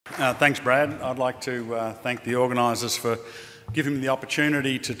Thanks, Brad. I'd like to thank the organisers for giving me the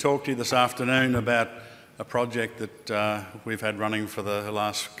opportunity to talk to you this afternoon about a project that we've had running for the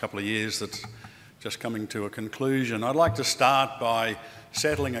last couple of years that's just coming to a conclusion. I'd like to start by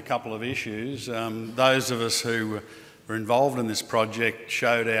settling a couple of issues. Those of us who were involved in this project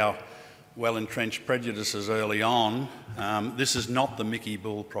showed our well-entrenched prejudices early on. This is not the Mickey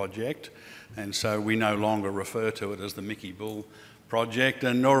Bull project, and so we no longer refer to it as the Mickey Bull project,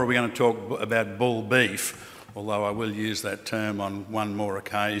 and nor are we going to talk about bull beef, although I will use that term on one more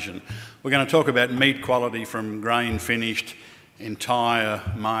occasion. We're going to talk about meat quality from grain-finished, entire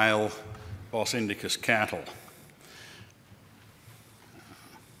male Bos indicus cattle.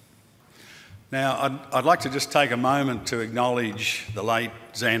 Now, I'd like to just take a moment to acknowledge the late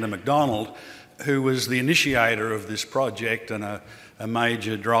Xander McDonald, who was the initiator of this project and a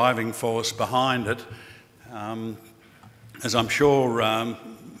major driving force behind it. As I'm sure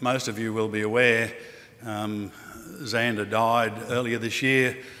most of you will be aware, Xander died earlier this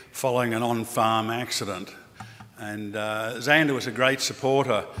year following an on-farm accident. And Xander was a great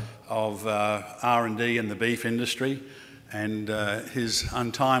supporter of R&D in the beef industry, and his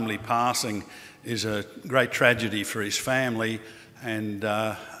untimely passing is a great tragedy for his family and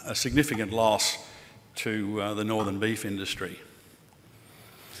a significant loss to the northern beef industry.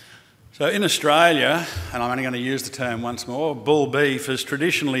 So in Australia, and I'm only going to use the term once more, bull beef has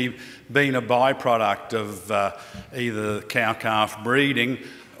traditionally been a byproduct of either cow-calf breeding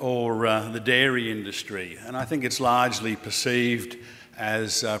or the dairy industry. And I think it's largely perceived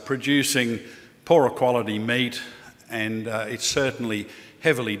as producing poorer quality meat, and it's certainly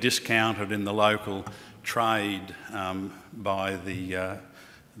heavily discounted in the local trade by the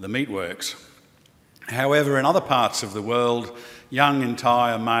meatworks. However, in other parts of the world, young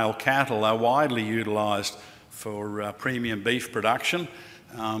entire male cattle are widely utilised for premium beef production,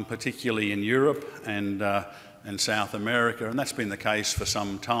 particularly in Europe and South America, and that's been the case for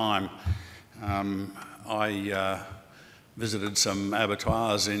some time. I visited some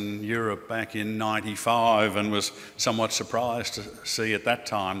abattoirs in Europe back in '95 and was somewhat surprised to see at that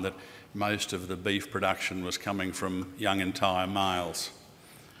time that most of the beef production was coming from young entire males.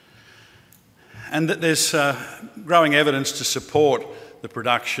 And that there's growing evidence to support the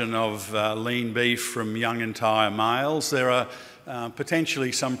production of lean beef from young entire males. There are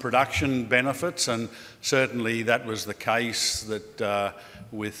potentially some production benefits, and certainly that was the case that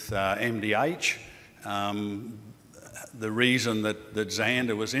with MDH. The reason that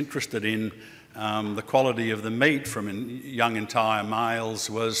Xander was interested in the quality of the meat from young entire males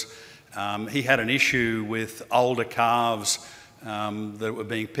was he had an issue with older calves that were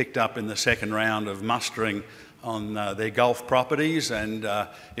being picked up in the second round of mustering on their Gulf properties, and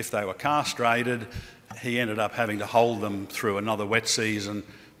if they were castrated, he ended up having to hold them through another wet season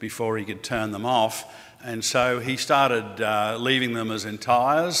before he could turn them off. And so he started leaving them as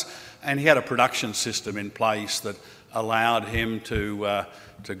entires, and he had a production system in place that allowed him to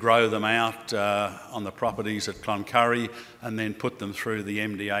grow them out on the properties at Cloncurry and then put them through the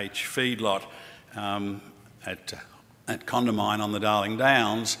MDH feedlot at Condamine on the Darling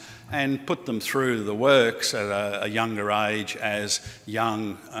Downs and put them through the works at a younger age as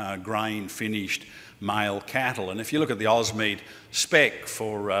young grain-finished male cattle. And if you look at the Ausmeat spec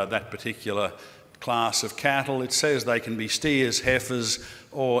for that particular class of cattle, it says they can be steers, heifers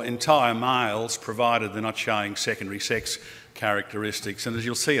or entire males, provided they're not showing secondary sex characteristics. And as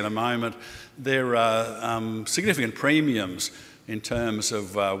you'll see in a moment, there are significant premiums in terms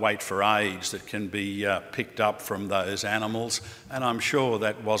of weight for age that can be picked up from those animals, and I'm sure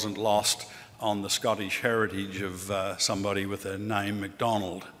that wasn't lost on the Scottish heritage of somebody with a name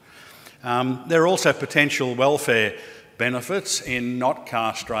MacDonald. There are also potential welfare benefits in not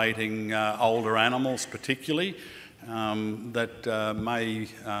castrating older animals particularly that may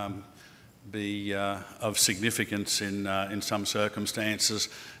be of significance in some circumstances.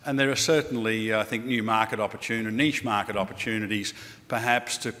 And there are certainly, I think, niche market opportunities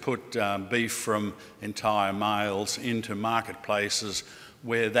perhaps to put beef from entire males into marketplaces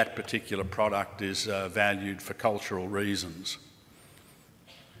where that particular product is valued for cultural reasons.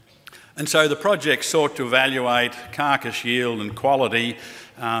 And so the project sought to evaluate carcass yield and quality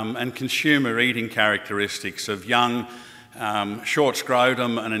and consumer eating characteristics of young short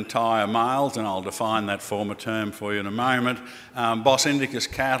scrotum and entire males, and I'll define that former term for you in a moment. Bos indicus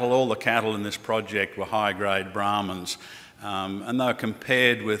cattle, all the cattle in this project were high-grade Brahmins, and they were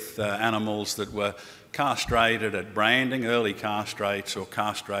compared with animals that were castrated at branding, early castrates, or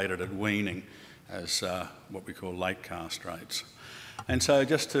castrated at weaning as what we call late castrates. And so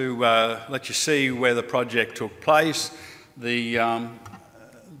just to let you see where the project took place,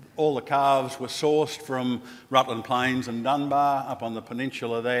 all the calves were sourced from Rutland Plains and Dunbar up on the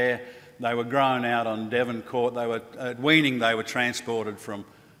peninsula there. They were grown out on Devoncourt. At weaning, they were transported from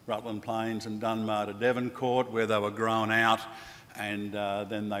Rutland Plains and Dunbar to Devoncourt, where they were grown out, and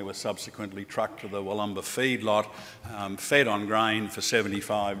then they were subsequently trucked to the Wollumba feedlot, fed on grain for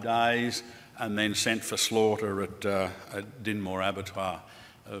 75 days, and then sent for slaughter at Dinmore Abattoir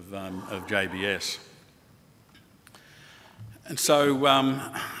of JBS. And so,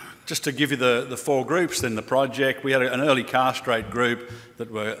 just to give you the four groups in the project, we had an early castrate group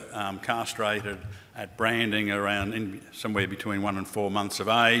that were castrated at branding around somewhere between 1 and 4 months of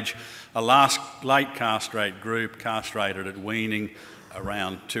age. A late castrate group castrated at weaning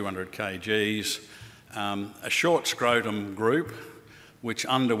around 200 kgs. A short scrotum group which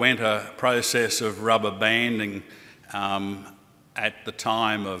underwent a process of rubber banding at the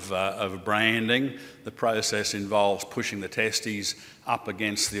time of branding. The process involves pushing the testes up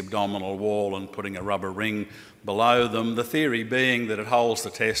against the abdominal wall and putting a rubber ring below them, the theory being that it holds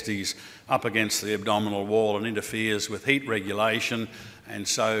the testes up against the abdominal wall and interferes with heat regulation and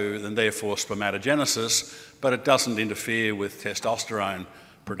therefore spermatogenesis, but it doesn't interfere with testosterone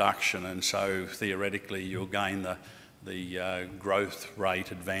production, and so theoretically you'll gain the growth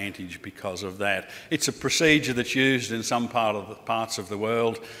rate advantage because of that. It's a procedure that's used in some parts of the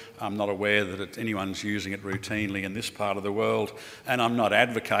world. I'm not aware that anyone's using it routinely in this part of the world, and I'm not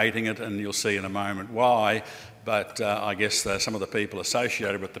advocating it, and you'll see in a moment why, but I guess some of the people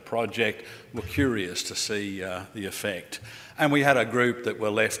associated with the project were curious to see the effect. And we had a group that were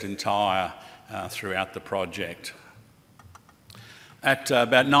left entire throughout the project. At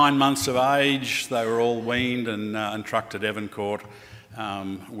about 9 months of age, they were all weaned and trucked to Devoncourt,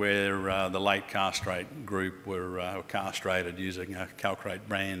 where the late castrate group were castrated using a calcrate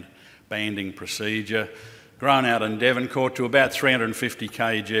banding procedure. Grown out in Devoncourt to about 350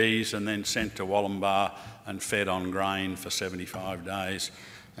 kgs and then sent to Wollumba and fed on grain for 75 days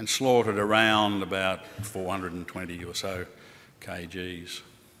and slaughtered around about 420 or so kgs.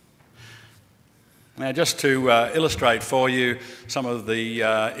 Now, just to illustrate for you some of the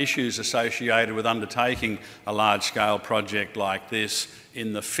issues associated with undertaking a large-scale project like this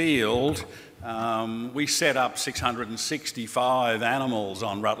in the field, we set up 665 animals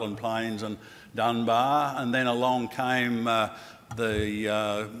on Rutland Plains and Dunbar, and then along came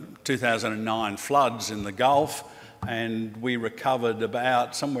the 2009 floods in the Gulf, and we recovered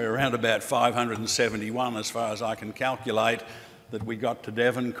somewhere around about 571, as far as I can calculate, that we got to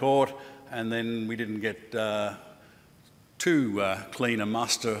Devoncourt. And then we didn't get too clean a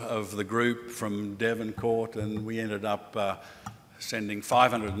muster of the group from Devoncourt, and we ended up sending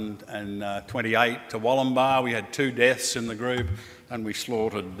 528 to Wollumba. We had 2 deaths in the group, and we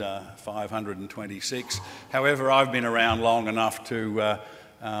slaughtered 526. However, I've been around long enough to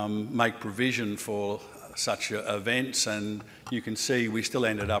make provision for such events, and you can see we still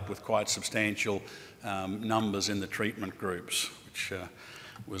ended up with quite substantial numbers in the treatment groups, which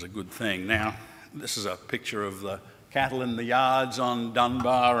was a good thing. Now, this is a picture of the cattle in the yards on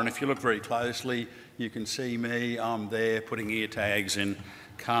Dunbar, and if you look very closely, you can see me. I'm there putting ear tags in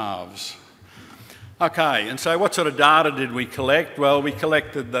calves. Okay, and so what sort of data did we collect? Well, we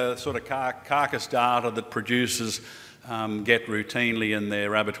collected the sort of carcass data that producers get routinely in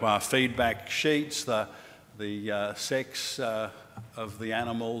their abattoir feedback sheets, the sex of the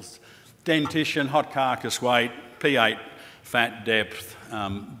animals, dentition, hot carcass weight, P8 fat depth,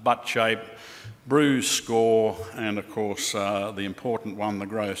 butt shape, bruise score, and of course the important one, the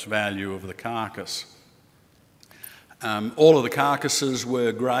gross value of the carcass. All of the carcasses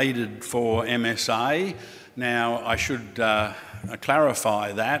were graded for MSA. Now, I should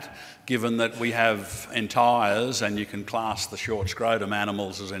clarify that, given that we have entires, and you can class the short scrotum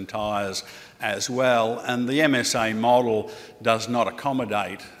animals as entires as well, and the MSA model does not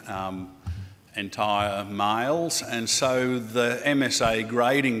accommodate entire males, and so the MSA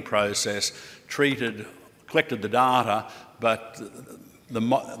grading process collected the data, but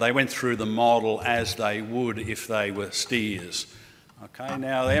they went through the model as they would if they were steers. Okay,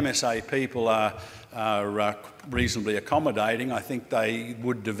 now the MSA people are reasonably accommodating. I think they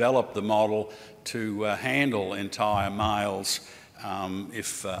would develop the model to handle entire males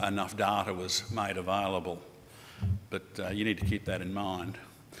if enough data was made available, but you need to keep that in mind.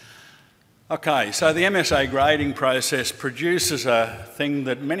 Okay, so the MSA grading process produces a thing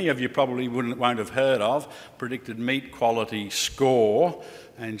that many of you probably won't have heard of, predicted meat quality score.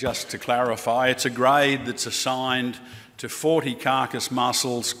 And just to clarify, it's a grade that's assigned to 40 carcass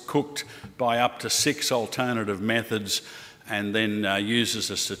muscles cooked by up to 6 alternative methods, and then uses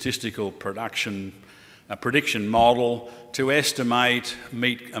a statistical production a prediction model to estimate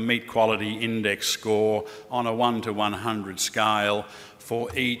a meat quality index score on a 1 to 100 scale for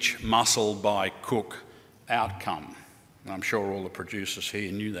each muscle by cook outcome. I'm sure all the producers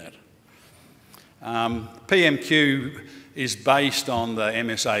here knew that. PMQ is based on the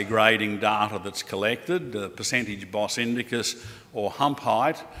MSA grading data that's collected, the percentage boss indicus or hump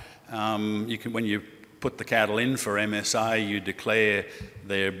height. When you put the cattle in for MSA, you declare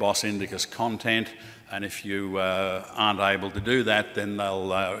their boss indicus content, and if you aren't able to do that, then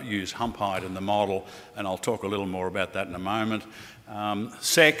they'll use hump height in the model, and I'll talk a little more about that in a moment.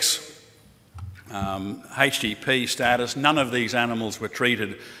 Sex, HGP status, none of these animals were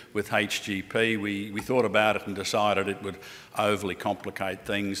treated with HGP. We thought about it and decided it would overly complicate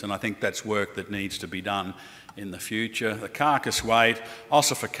things, and I think that's work that needs to be done in the future. The carcass weight,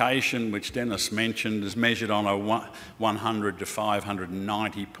 ossification, which Dennis mentioned, is measured on a 100 to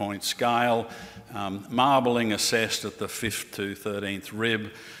 590 point scale. Marbling assessed at the 5th to 13th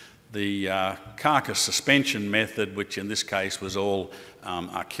rib. The carcass suspension method, which in this case was all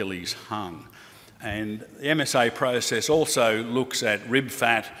Achilles hung. And the MSA process also looks at rib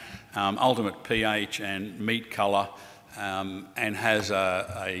fat, ultimate pH and meat colour, and has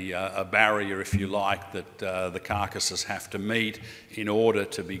a barrier, if you like, that the carcasses have to meet in order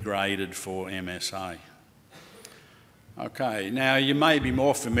to be graded for MSA. Okay, now you may be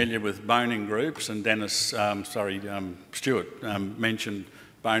more familiar with boning groups, and Stuart mentioned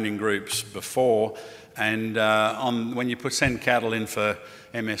boning groups before, and when you send cattle in for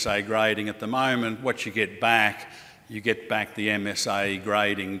MSA grading at the moment, what you get back the MSA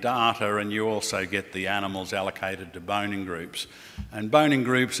grading data, and you also get the animals allocated to boning groups. And boning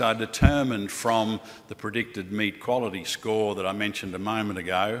groups are determined from the predicted meat quality score that I mentioned a moment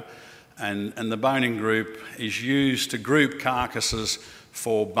ago, and the boning group is used to group carcasses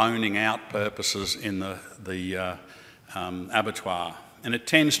for boning out purposes in the abattoir. And it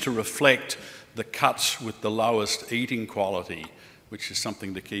tends to reflect the cuts with the lowest eating quality, which is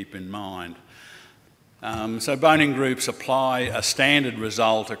something to keep in mind. So boning groups apply a standard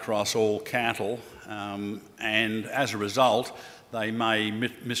result across all cattle, and as a result, they may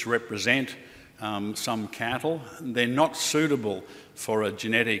misrepresent some cattle. They're not suitable for a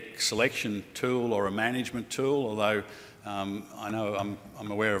genetic selection tool or a management tool, although I'm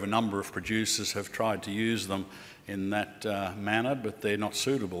aware of a number of producers have tried to use them in that manner, but they're not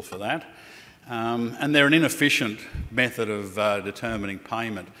suitable for that. And they're an inefficient method of determining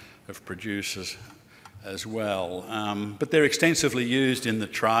payment of producers as well. But they're extensively used in the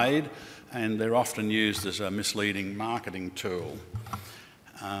trade, and they're often used as a misleading marketing tool.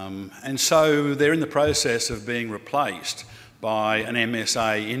 And so they're in the process of being replaced by an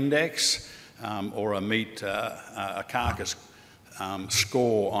MSA index or a carcass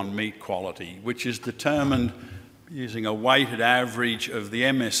score on meat quality, which is determined using a weighted average of the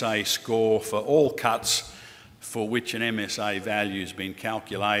MSA score for all cuts for which an MSA value has been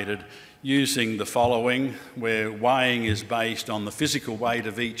calculated, using the following, where weighing is based on the physical weight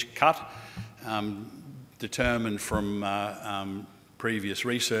of each cut, determined from previous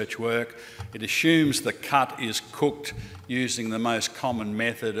research work. It assumes the cut is cooked using the most common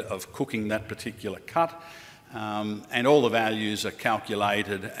method of cooking that particular cut, and all the values are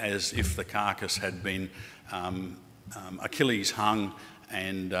calculated as if the carcass had been Achilles hung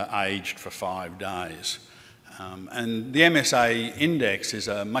and aged for 5 days. And the MSA index is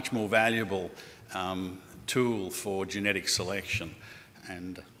a much more valuable tool for genetic selection,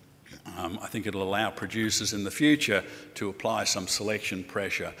 and I think it'll allow producers in the future to apply some selection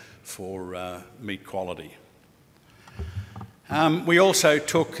pressure for meat quality. We also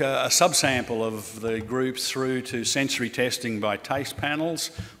took a subsample of the groups through to sensory testing by taste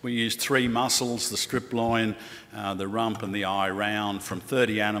panels. We used 3 muscles, the strip loin, the rump and the eye round, from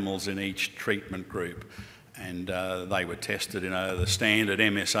 30 animals in each treatment group. And they were tested in the standard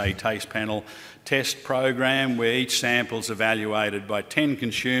MSA taste panel test program, where each sample is evaluated by 10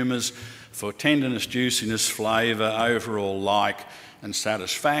 consumers for tenderness, juiciness, flavour, overall like and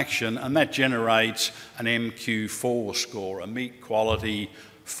satisfaction, and that generates an MQ4 score, a meat quality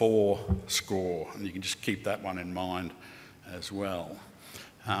 4 score, and you can just keep that one in mind as well.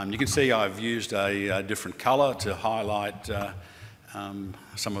 You can see I've used a different colour to highlight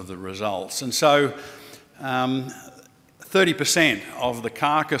some of the results, and so 30% of the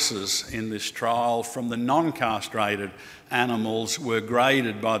carcasses in this trial from the non-castrated animals were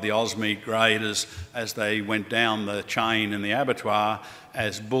graded by the AusMeat graders as they went down the chain in the abattoir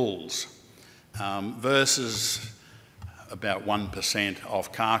as bulls, versus about 1%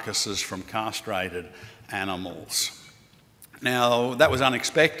 of carcasses from castrated animals. Now, that was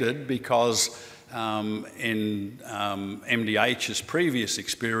unexpected because in MDH's previous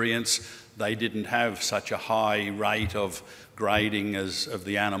experience, they didn't have such a high rate of grading of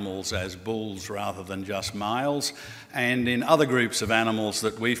the animals as bulls rather than just males. And in other groups of animals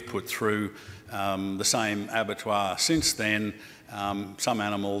that we've put through the same abattoir since then, some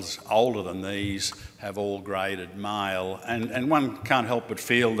animals older than these have all graded male. And one can't help but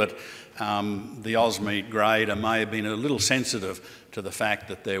feel that the Ausmeat grader may have been a little sensitive to the fact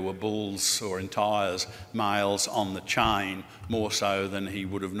that there were bulls or entires males on the chain, more so than he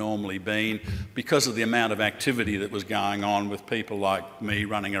would have normally been, because of the amount of activity that was going on with people like me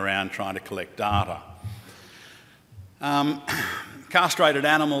running around trying to collect data. Castrated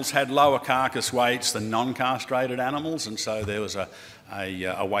animals had lower carcass weights than non-castrated animals, and so there was a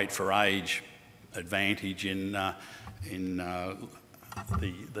weight for age advantage in the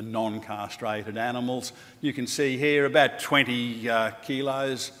non-castrated animals. You can see here about 20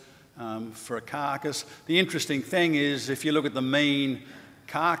 kilos for a carcass. The interesting thing is, if you look at the mean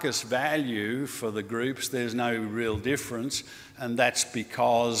carcass value for the groups, there's no real difference, and that's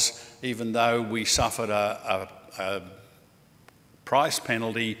because even though we suffered a price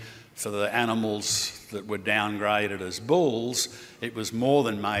penalty for the animals that were downgraded as bulls, it was more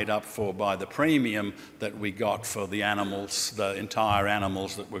than made up for by the premium that we got for the animals, the entire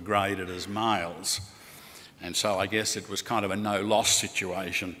animals that were graded as males. And so I guess it was kind of a no-loss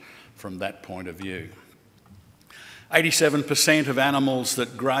situation from that point of view. 87% of animals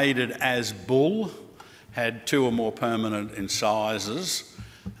that graded as bull had 2 or more permanent incisors,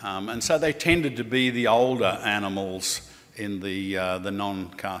 and so they tended to be the older animals in the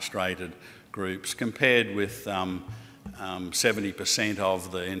non-castrated groups, compared with 70%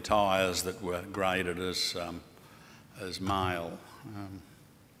 of the entires that were graded as male.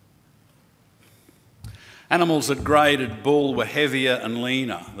 Animals that graded bull were heavier and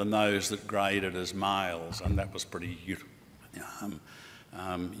leaner than those that graded as males, and that was pretty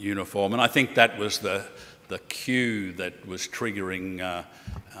uniform. And I think that was the cue that was triggering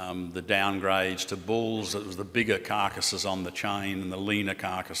the downgrades to bulls. It was the bigger carcasses on the chain and the leaner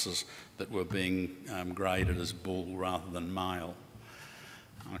carcasses that were being graded as bull rather than male.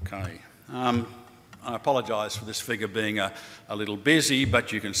 Okay. I apologise for this figure being a little busy,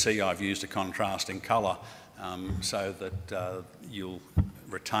 but you can see I've used a contrasting colour so that you'll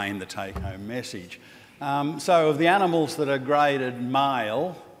retain the take-home message. So of the animals that are graded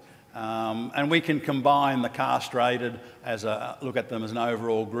male, and we can combine the castrated as look at them as an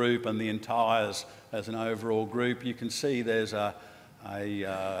overall group and the entires as an overall group, you can see there's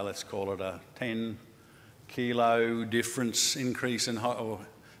let's call it a 10 kilo difference increase in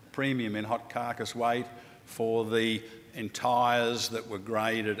premium in hot carcass weight for the entires that were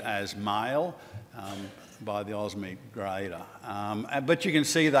graded as male by the Ausmeat grader. But you can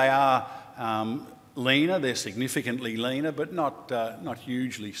see they are leaner, they're significantly leaner, but not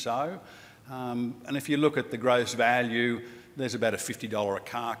hugely so. And if you look at the gross value, there's about a $50 a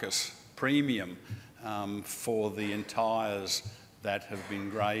carcass premium for the entires that have been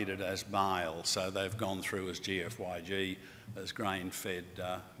graded as male. So they've gone through as GFYG, as grain-fed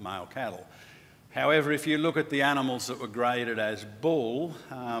male cattle. However, if you look at the animals that were graded as bull,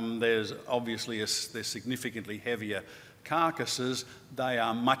 there's obviously there's significantly heavier carcasses. They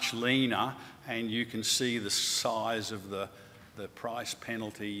are much leaner, and you can see the size of the price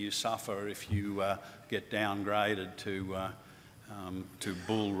penalty you suffer if you get downgraded to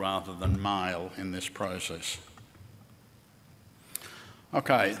bull rather than male in this process.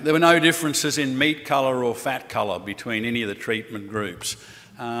 Okay, there were no differences in meat colour or fat colour between any of the treatment groups.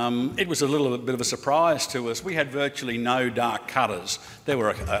 It was a little bit of a surprise to us. We had virtually no dark cutters. There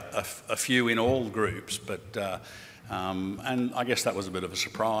were a few in all groups, but and I guess that was a bit of a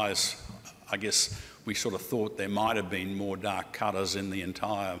surprise. I guess we sort of thought there might have been more dark cutters in the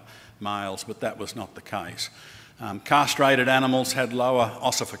entire males, but that was not the case. Castrated animals had lower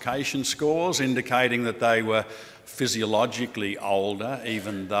ossification scores, indicating that they were physiologically older,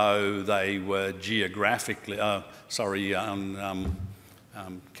 even though they were geographically,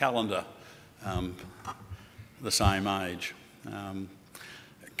 calendar the same age.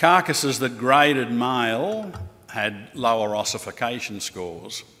 Carcasses that graded male had lower ossification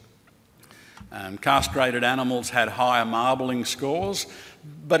scores. Castrated animals had higher marbling scores,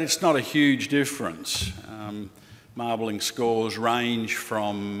 but it's not a huge difference. Marbling scores range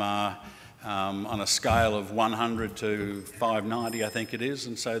from, on a scale of 100 to 590, I think it is,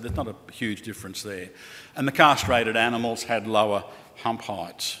 and so there's not a huge difference there. And the castrated animals had lower hump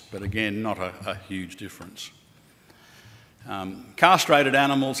heights, but again, not a huge difference. Castrated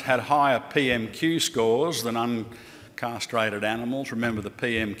animals had higher PMQ scores than castrated animals. Remember, the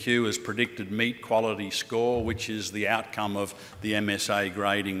PMQ is predicted meat quality score, which is the outcome of the MSA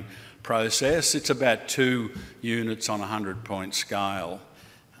grading process. It's about 2 units on a 100-point scale,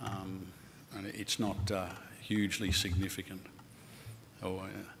 and it's not hugely significant.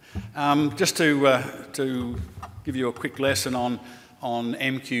 Just to give you a quick lesson on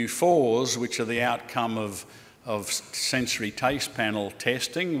MQ4s, which are the outcome of sensory taste panel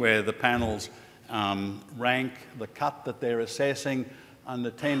testing, where the panels rank the cut that they're assessing under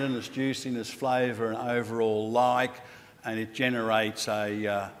tenderness, juiciness, flavour and overall like, and it generates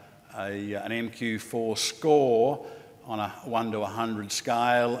an MQ4 score on a 1 to 100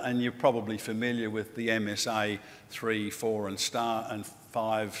 scale, and you're probably familiar with the MSA 3, 4 and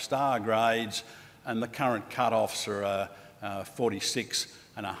 5 star grades, and the current cut-offs are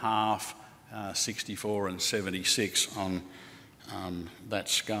 46.5, 64 and 76 on that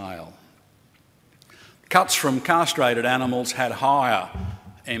scale. Cuts from castrated animals had higher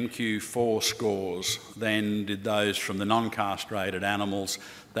MQ4 scores than did those from the non-castrated animals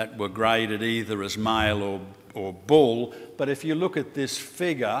that were graded either as male or bull. But if you look at this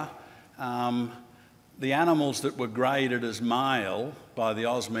figure, the animals that were graded as male by the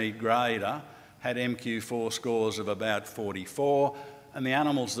Ausmead grader had MQ4 scores of about 44, and the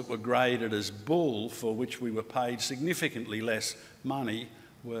animals that were graded as bull, for which we were paid significantly less money,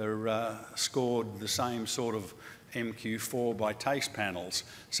 were scored the same sort of MQ4 by taste panels.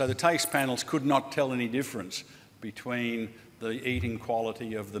 So the taste panels could not tell any difference between the eating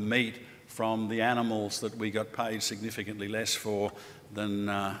quality of the meat from the animals that we got paid significantly less for than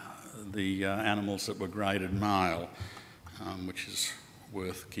the animals that were graded male, which is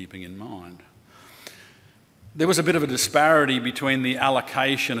worth keeping in mind. There was a bit of a disparity between the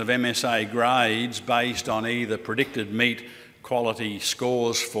allocation of MSA grades based on either predicted meat quality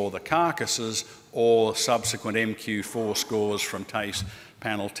scores for the carcasses or subsequent MQ4 scores from taste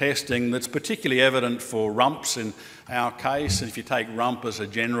panel testing. That's particularly evident for rumps in our case. If you take rump as a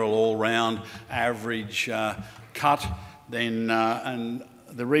general all-round average cut, then and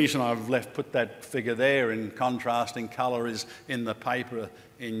the reason I've put that figure there in contrasting colour is in the paper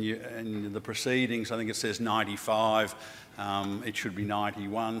in the proceedings, I think it says 95, it should be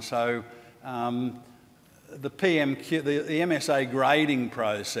 91. So the PMQ, the MSA grading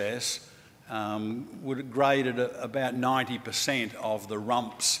process would have graded about 90% of the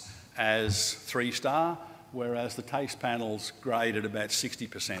rumps as 3-star, whereas the taste panels graded about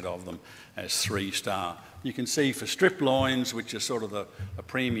 60% of them as 3-star. You can see for strip loins, which is sort of a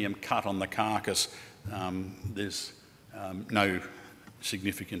premium cut on the carcass, there's no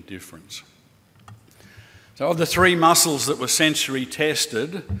significant difference. So of the 3 muscles that were sensory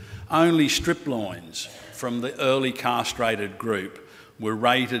tested, only strip loins from the early castrated group were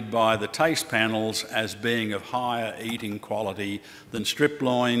rated by the taste panels as being of higher eating quality than strip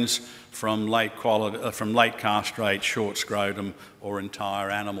loins from late castrate, short scrotum or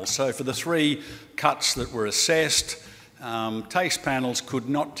entire animals. So for the 3 cuts that were assessed, taste panels could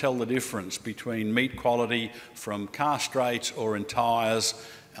not tell the difference between meat quality from castrates or entires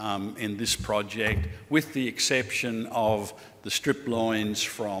in this project, with the exception of the strip loins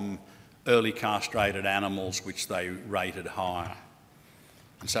from early castrated animals, which they rated higher.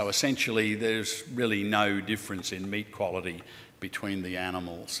 And so essentially there's really no difference in meat quality between the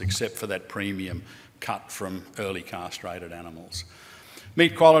animals, except for that premium cut from early castrated animals.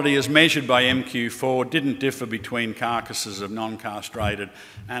 Meat quality as measured by MQ4 didn't differ between carcasses of non-castrated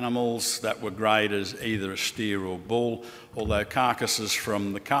animals that were graded as either a steer or bull, although carcasses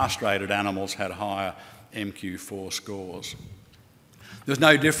from the castrated animals had higher MQ4 scores. There's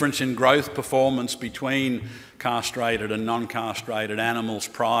no difference in growth performance between castrated and non-castrated animals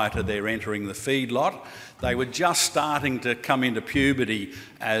prior to their entering the feedlot. They were just starting to come into puberty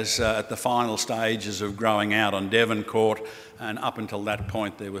as at the final stages of growing out on Devoncourt, and up until that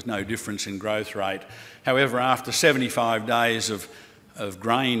point there was no difference in growth rate. However, after 75 days of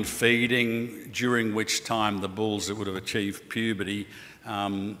grain feeding, during which time the bulls that would have achieved puberty,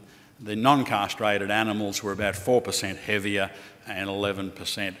 the non-castrated animals were about 4% heavier and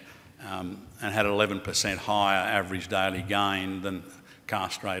 11% and had 11% higher average daily gain than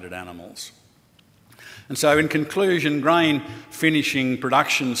castrated animals. And so in conclusion, grain finishing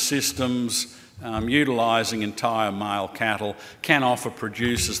production systems utilising entire male cattle can offer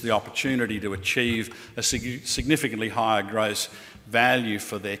producers the opportunity to achieve a significantly higher gross value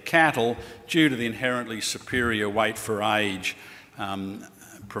for their cattle due to the inherently superior weight for age,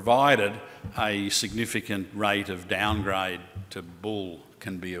 provided a significant rate of downgrade to bull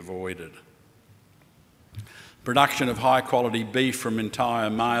can be avoided. Production of high quality beef from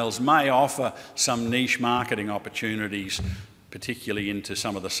entire males may offer some niche marketing opportunities, particularly into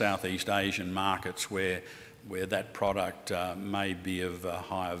some of the Southeast Asian markets where that product may be of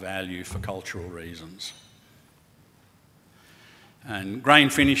higher value for cultural reasons. And grain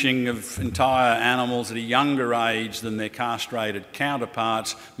finishing of entire animals at a younger age than their castrated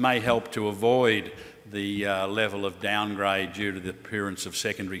counterparts may help to avoid the level of downgrade due to the appearance of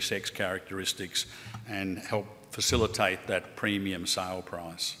secondary sex characteristics and help facilitate that premium sale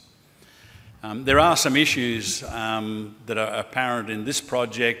price. There are some issues that are apparent in this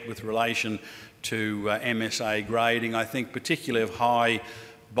project with relation to MSA grading, I think particularly of high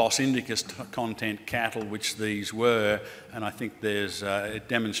Bos indicus content cattle, which these were, and I think it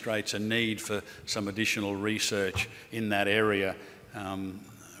demonstrates a need for some additional research in that area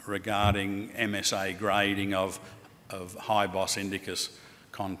regarding MSA grading of high Bos indicus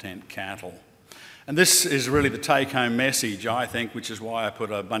content cattle. And this is really the take-home message, I think, which is why I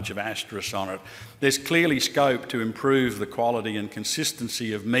put a bunch of asterisks on it. There's clearly scope to improve the quality and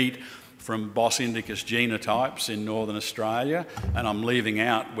consistency of meat from Bos indicus genotypes in Northern Australia, and I'm leaving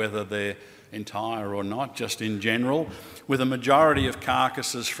out whether they're entire or not, just in general, with a majority of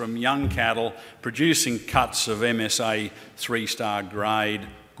carcasses from young cattle producing cuts of MSA 3-star grade,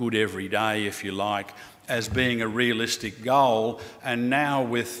 good every day if you like, as being a realistic goal. And now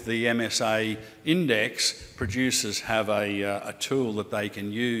with the MSA index, producers have a tool that they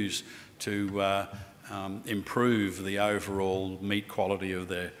can use to improve the overall meat quality of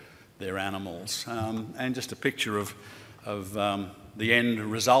their animals. And just a picture of the end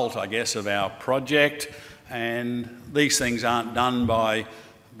result, I guess, of our project. And these things aren't done by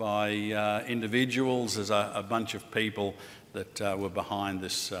individuals. There's a bunch of people that were behind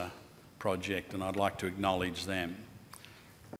this project, and I'd like to acknowledge them.